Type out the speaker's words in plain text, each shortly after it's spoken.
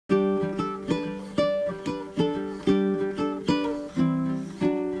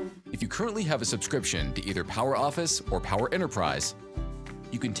currently have a subscription to either PowerOffice or Power Enterprise,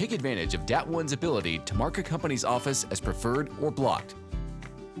 you can take advantage of DAT1's ability to mark a company's office as preferred or blocked.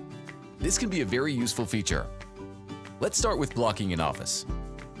 This can be a very useful feature. Let's start with blocking an office.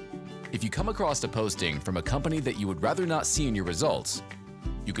 If you come across a posting from a company that you would rather not see in your results,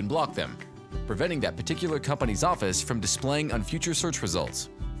 you can block them, preventing that particular company's office from displaying on future search results.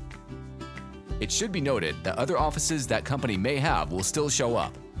 It should be noted that other offices that company may have will still show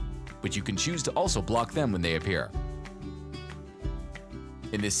up, but you can choose to also block them when they appear.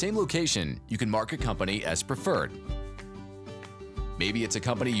 In this same location, you can mark a company as preferred. Maybe it's a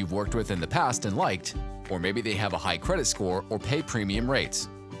company you've worked with in the past and liked, or maybe they have a high credit score or pay premium rates.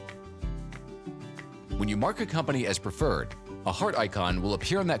 When you mark a company as preferred, a heart icon will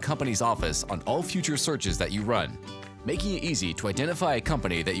appear on that company's office on all future searches that you run, making it easy to identify a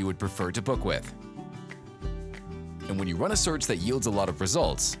company that you would prefer to book with. And when you run a search that yields a lot of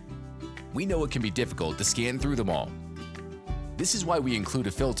results, we know it can be difficult to scan through them all. This is why we include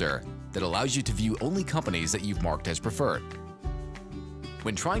a filter that allows you to view only companies that you've marked as preferred.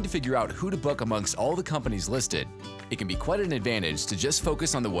 When trying to figure out who to book amongst all the companies listed, it can be quite an advantage to just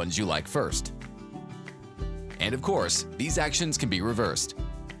focus on the ones you like first. And of course, these actions can be reversed.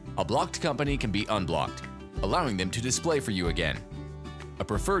 A blocked company can be unblocked, allowing them to display for you again. A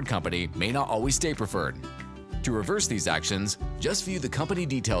preferred company may not always stay preferred. To reverse these actions, just view the company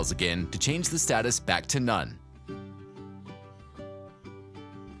details again to change the status back to none.